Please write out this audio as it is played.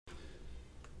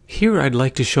Here I'd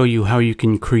like to show you how you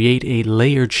can create a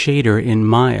layered shader in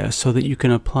Maya so that you can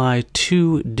apply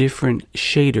two different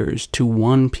shaders to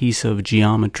one piece of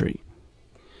geometry.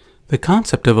 The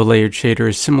concept of a layered shader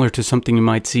is similar to something you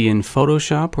might see in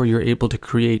Photoshop, where you're able to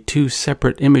create two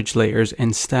separate image layers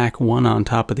and stack one on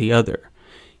top of the other.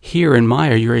 Here in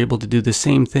Maya you're able to do the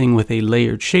same thing with a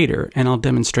layered shader, and I'll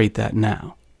demonstrate that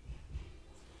now.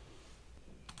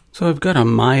 So I've got a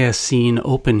Maya scene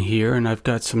open here, and I've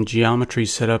got some geometry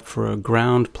set up for a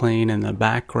ground plane in the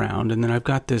background, and then I've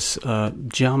got this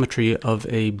geometry of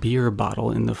a beer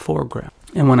bottle in the foreground.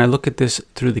 And when I look at this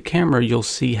through the camera, you'll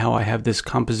see how I have this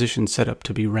composition set up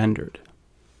to be rendered.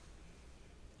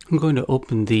 I'm going to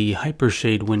open the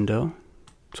Hypershade window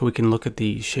so we can look at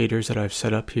the shaders that I've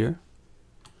set up here.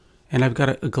 And I've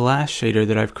got a glass shader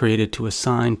that I've created to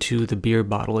assign to the beer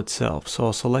bottle itself. So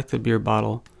I'll select the beer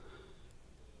bottle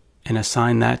and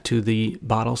assign that to the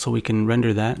bottle so we can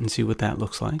render that and see what that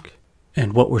looks like.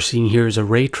 And what we're seeing here is a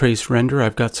ray trace render.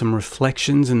 I've got some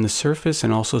reflections in the surface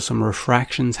and also some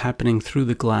refractions happening through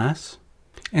the glass,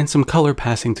 and some color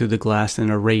passing through the glass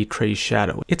in a ray trace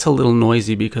shadow. It's a little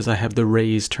noisy because I have the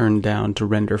rays turned down to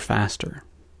render faster.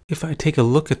 If I take a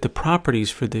look at the properties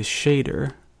for this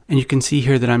shader, and you can see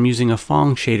here that I'm using a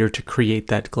Phong shader to create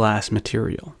that glass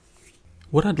material.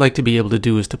 What I'd like to be able to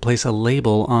do is to place a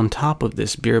label on top of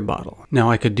this beer bottle.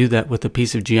 Now I could do that with a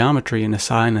piece of geometry and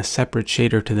assign a separate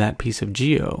shader to that piece of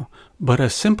geo, but a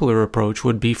simpler approach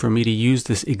would be for me to use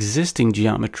this existing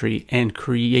geometry and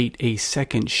create a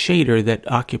second shader that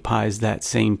occupies that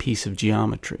same piece of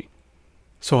geometry.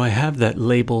 So I have that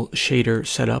label shader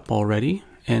set up already,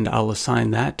 and I'll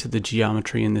assign that to the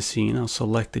geometry in the scene. I'll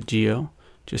select the geo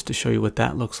just to show you what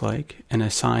that looks like and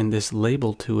assign this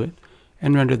label to it,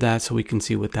 and render that so we can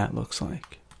see what that looks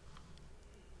like.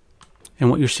 And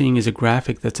what you're seeing is a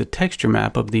graphic that's a texture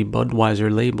map of the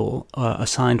Budweiser label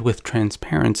assigned with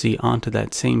transparency onto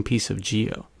that same piece of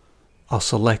geo. I'll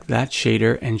select that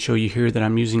shader and show you here that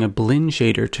I'm using a blend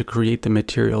shader to create the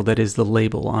material that is the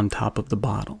label on top of the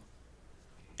bottle.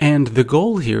 And the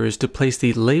goal here is to place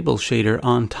the label shader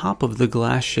on top of the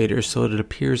glass shader so that it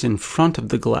appears in front of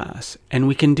the glass, and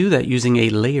we can do that using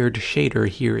a layered shader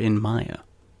here in Maya.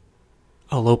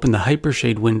 I'll open the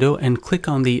Hypershade window and click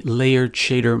on the Layered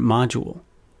Shader module.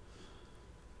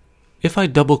 If I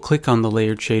double click on the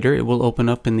layered shader, it will open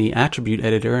up in the attribute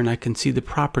editor and I can see the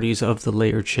properties of the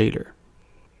layered shader.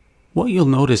 What you'll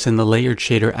notice in the layered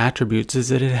shader attributes is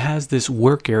that it has this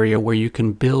work area where you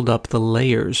can build up the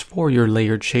layers for your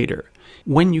layered shader.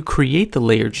 When you create the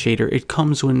layered shader, it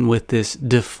comes in with this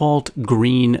default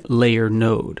green layer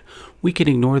node. We can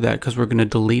ignore that because we're going to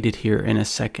delete it here in a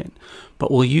second.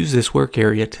 But we'll use this work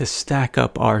area to stack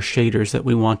up our shaders that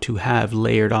we want to have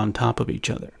layered on top of each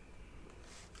other.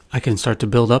 I can start to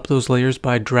build up those layers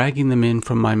by dragging them in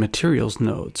from my materials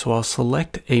node. So I'll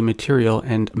select a material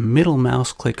and middle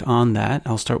mouse click on that.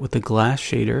 I'll start with the glass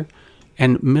shader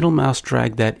and middle mouse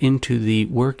drag that into the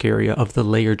work area of the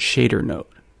layered shader node.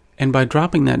 And by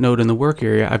dropping that node in the work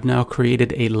area, I've now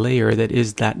created a layer that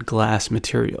is that glass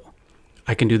material.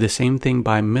 I can do the same thing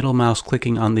by middle mouse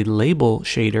clicking on the label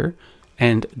shader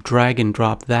and drag and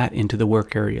drop that into the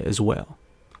work area as well.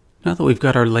 Now that we've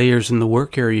got our layers in the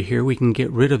work area here, we can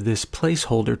get rid of this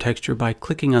placeholder texture by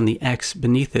clicking on the X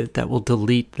beneath it that will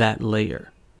delete that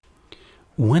layer.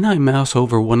 When I mouse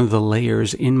over one of the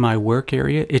layers in my work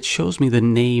area, it shows me the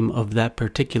name of that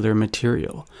particular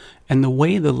material. And the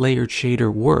way the layered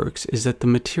shader works is that the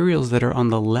materials that are on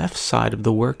the left side of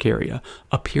the work area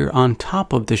appear on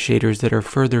top of the shaders that are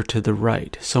further to the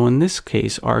right. So in this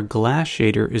case, our glass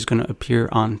shader is going to appear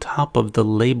on top of the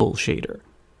label shader.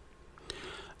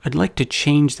 I'd like to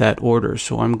change that order,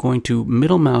 so I'm going to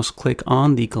middle mouse click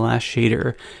on the glass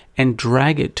shader and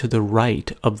drag it to the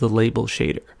right of the label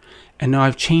shader. And now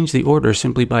I've changed the order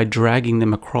simply by dragging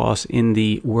them across in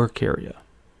the work area.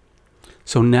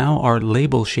 So now our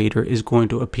label shader is going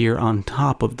to appear on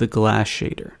top of the glass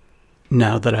shader.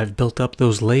 Now that I've built up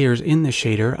those layers in the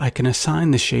shader, I can assign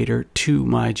the shader to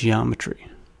my geometry.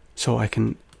 So I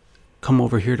can come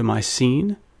over here to my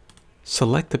scene,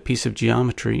 select the piece of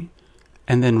geometry,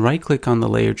 and then right-click on the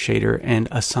layered shader and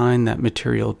assign that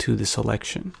material to the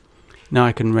selection. Now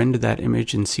I can render that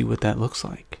image and see what that looks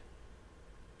like.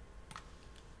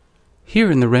 Here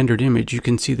in the rendered image, you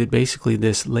can see that basically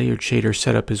this layered shader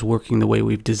setup is working the way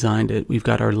we've designed it. We've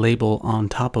got our label on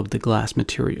top of the glass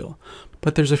material.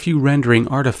 But there's a few rendering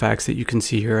artifacts that you can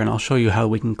see here, and I'll show you how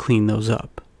we can clean those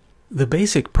up. The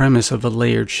basic premise of a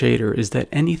layered shader is that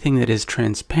anything that is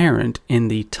transparent in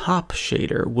the top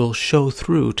shader will show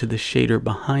through to the shader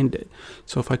behind it.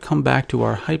 So if I come back to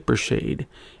our Hypershade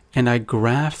and I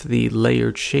graph the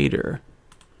layered shader,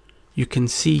 you can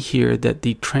see here that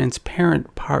the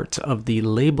transparent parts of the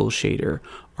label shader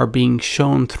are being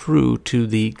shown through to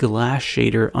the glass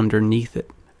shader underneath it.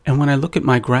 And when I look at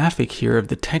my graphic here of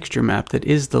the texture map that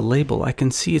is the label, I can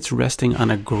see it's resting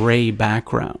on a gray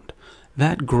background.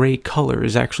 That gray color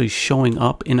is actually showing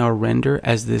up in our render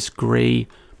as this gray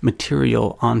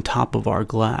material on top of our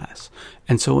glass.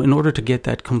 And so in order to get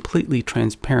that completely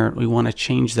transparent, we want to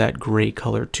change that gray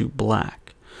color to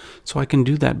black. So I can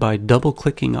do that by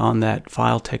double-clicking on that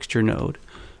file texture node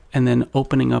and then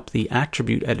opening up the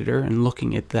attribute editor and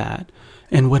looking at that.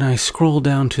 And when I scroll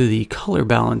down to the color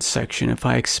balance section, if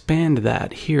I expand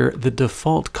that here, the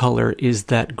default color is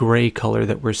that gray color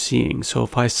that we're seeing. So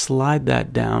if I slide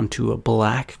that down to a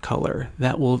black color,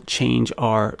 that will change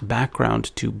our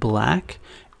background to black.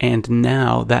 And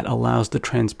now that allows the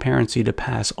transparency to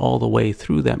pass all the way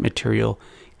through that material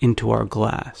into our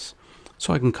glass.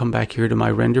 So I can come back here to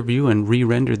my render view and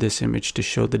re-render this image to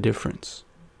show the difference.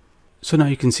 So now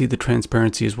you can see the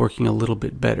transparency is working a little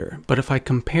bit better. But if I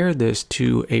compare this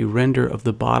to a render of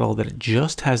the bottle that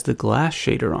just has the glass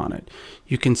shader on it,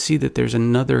 you can see that there's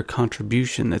another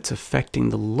contribution that's affecting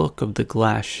the look of the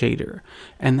glass shader.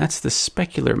 And that's the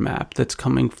specular map that's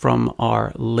coming from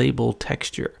our label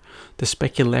texture. The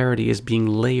specularity is being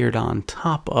layered on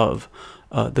top of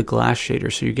the glass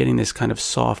shader, so you're getting this kind of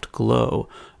soft glow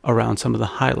around some of the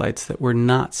highlights that we're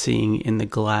not seeing in the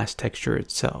glass texture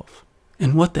itself.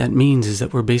 And what that means is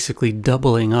that we're basically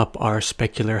doubling up our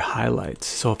specular highlights.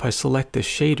 So if I select the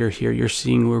shader here, you're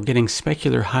seeing we're getting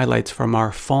specular highlights from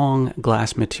our Phong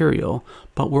glass material,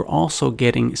 but we're also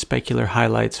getting specular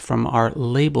highlights from our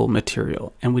label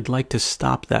material, and we'd like to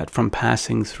stop that from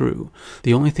passing through.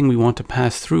 The only thing we want to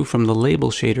pass through from the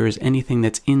label shader is anything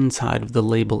that's inside of the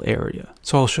label area.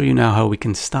 So I'll show you now how we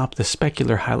can stop the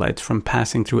specular highlights from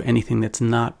passing through anything that's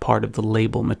not part of the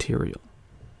label material.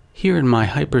 Here in my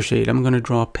Hypershade, I'm going to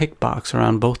draw a pick box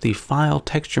around both the file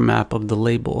texture map of the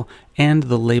label and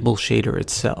the label shader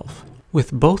itself.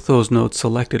 With both those nodes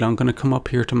selected, I'm going to come up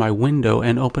here to my window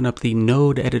and open up the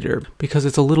node editor because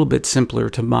it's a little bit simpler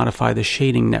to modify the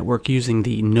shading network using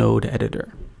the node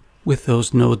editor. With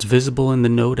those nodes visible in the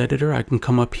node editor, I can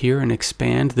come up here and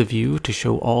expand the view to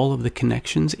show all of the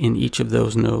connections in each of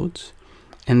those nodes.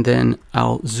 And then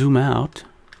I'll zoom out.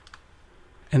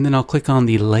 And then I'll click on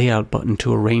the Layout button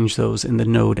to arrange those in the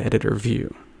Node Editor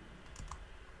view.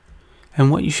 And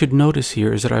what you should notice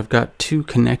here is that I've got two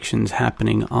connections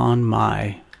happening on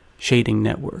my shading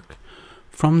network.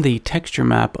 From the texture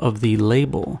map of the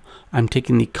label, I'm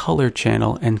taking the color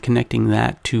channel and connecting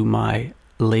that to my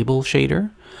label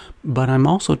shader, but I'm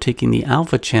also taking the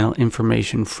alpha channel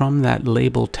information from that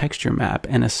label texture map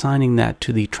and assigning that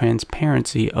to the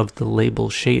transparency of the label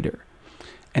shader.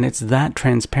 And it's that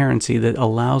transparency that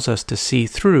allows us to see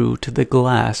through to the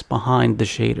glass behind the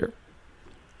shader.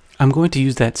 I'm going to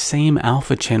use that same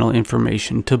alpha channel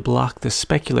information to block the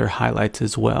specular highlights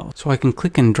as well. So I can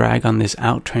click and drag on this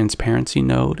out transparency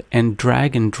node and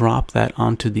drag and drop that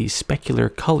onto the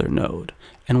specular color node.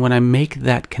 And when I make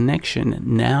that connection,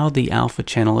 now the alpha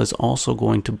channel is also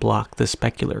going to block the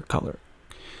specular color.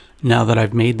 Now that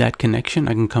I've made that connection,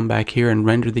 I can come back here and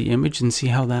render the image and see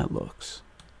how that looks.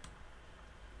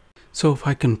 So if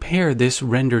I compare this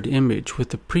rendered image with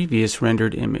the previous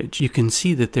rendered image, you can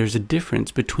see that there's a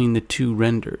difference between the two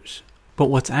renders. But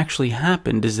what's actually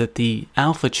happened is that the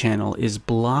alpha channel is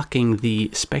blocking the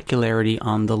specularity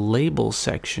on the label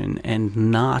section and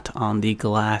not on the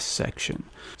glass section.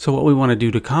 So what we want to do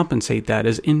to compensate that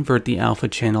is invert the alpha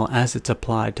channel as it's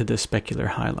applied to the specular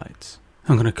highlights.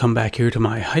 I'm going to come back here to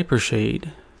my Hypershade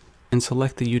and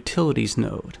select the Utilities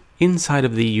node. Inside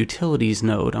of the Utilities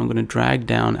node, I'm going to drag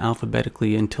down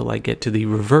alphabetically until I get to the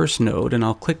Reverse node, and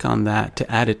I'll click on that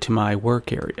to add it to my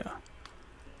work area.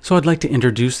 So I'd like to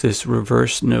introduce this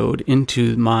Reverse node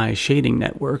into my shading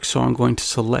network, so I'm going to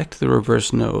select the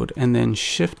Reverse node and then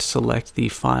Shift select the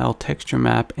File Texture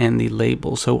Map and the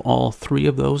Label, so all three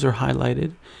of those are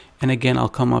highlighted. And again, I'll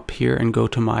come up here and go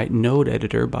to my Node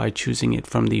Editor by choosing it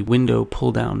from the Window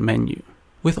pull-down menu.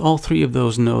 With all three of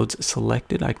those nodes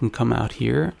selected, I can come out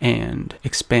here and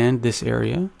expand this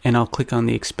area, and I'll click on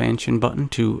the expansion button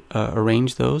to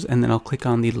arrange those, and then I'll click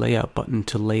on the layout button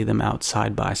to lay them out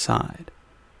side by side.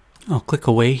 I'll click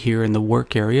away here in the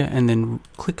work area and then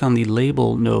click on the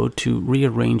label node to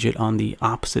rearrange it on the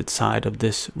opposite side of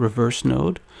this reverse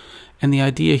node. And the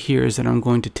idea here is that I'm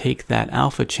going to take that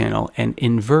alpha channel and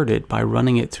invert it by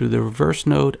running it through the reverse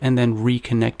node and then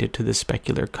reconnect it to the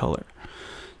specular color.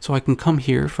 So I can come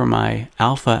here for my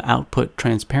alpha output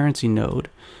transparency node,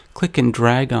 click and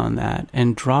drag on that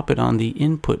and drop it on the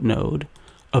input node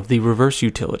of the reverse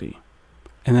utility.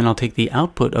 And then I'll take the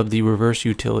output of the reverse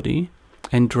utility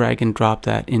and drag and drop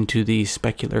that into the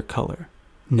specular color.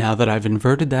 Now that I've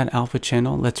inverted that alpha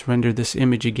channel, let's render this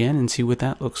image again and see what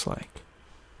that looks like.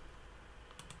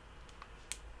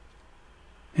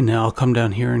 And now I'll come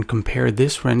down here and compare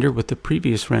this render with the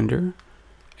previous render.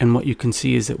 And what you can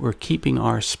see is that we're keeping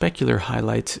our specular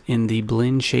highlights in the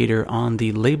blend shader on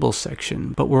the label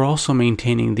section, but we're also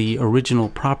maintaining the original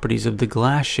properties of the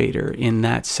glass shader in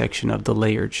that section of the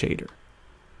layered shader.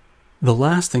 The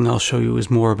last thing I'll show you is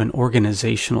more of an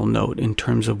organizational note in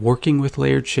terms of working with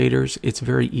layered shaders. It's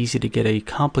very easy to get a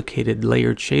complicated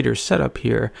layered shader set up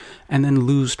here and then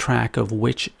lose track of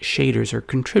which shaders are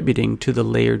contributing to the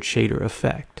layered shader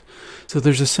effect. So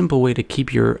there's a simple way to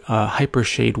keep your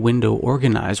Hypershade window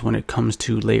organized when it comes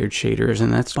to layered shaders,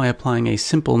 and that's by applying a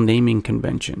simple naming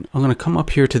convention. I'm going to come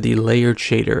up here to the layered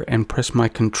shader and press my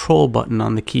control button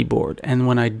on the keyboard, and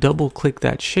when I double click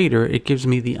that shader, it gives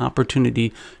me the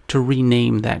opportunity to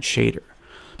rename that shader.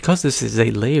 Because this is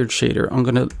a layered shader, I'm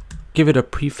going to give it a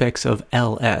prefix of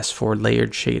LS for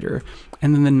layered shader,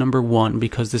 and then the number 1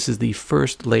 because this is the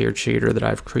first layered shader that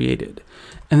I've created.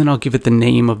 And then I'll give it the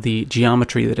name of the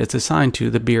geometry that it's assigned to,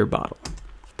 the beer bottle.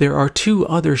 There are 2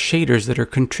 other shaders that are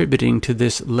contributing to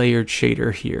this layered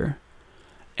shader here,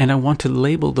 and I want to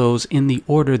label those in the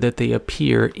order that they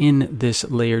appear in this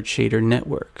layered shader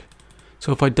network.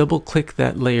 So if I double click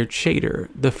that layered shader,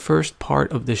 the first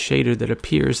part of the shader that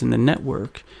appears in the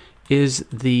network is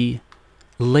the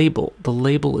label. The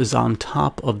label is on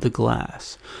top of the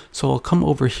glass. So I'll come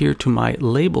over here to my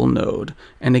label node,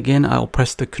 and again I'll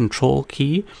press the control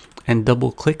key and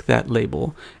double click that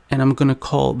label, and I'm going to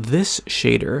call this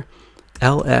shader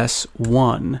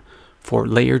LS1 for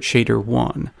layered shader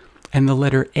 1, and the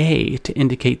letter A to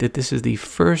indicate that this is the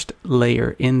first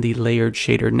layer in the layered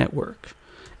shader network.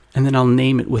 And then I'll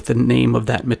name it with the name of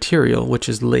that material, which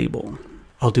is label.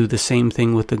 I'll do the same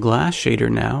thing with the glass shader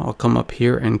now. I'll come up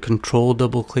here and control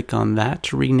double click on that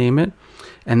to rename it.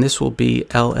 And this will be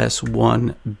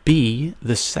LS1B,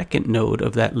 the second node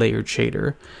of that layered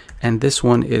shader. And this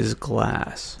one is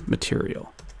glass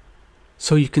material.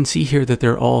 So you can see here that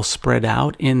they're all spread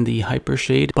out in the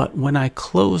Hypershade. But when I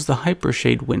close the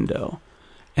Hypershade window,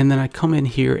 and then I come in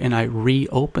here and I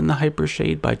reopen the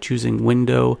Hypershade by choosing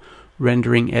Window,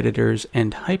 Rendering Editors,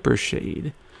 and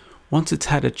Hypershade, once it's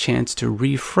had a chance to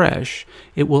refresh,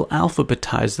 it will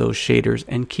alphabetize those shaders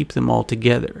and keep them all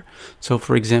together. So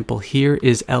for example, here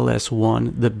is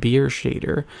LS1, the beer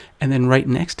shader, and then right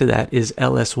next to that is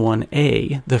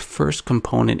LS1A, the first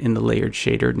component in the layered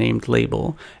shader named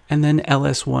label, and then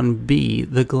LS1B,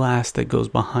 the glass that goes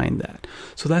behind that.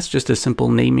 So that's just a simple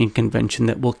naming convention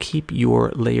that will keep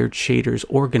your layered shaders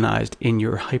organized in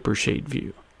your Hypershade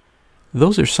view.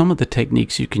 Those are some of the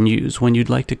techniques you can use when you'd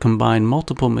like to combine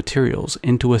multiple materials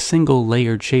into a single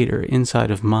layered shader inside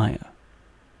of Maya.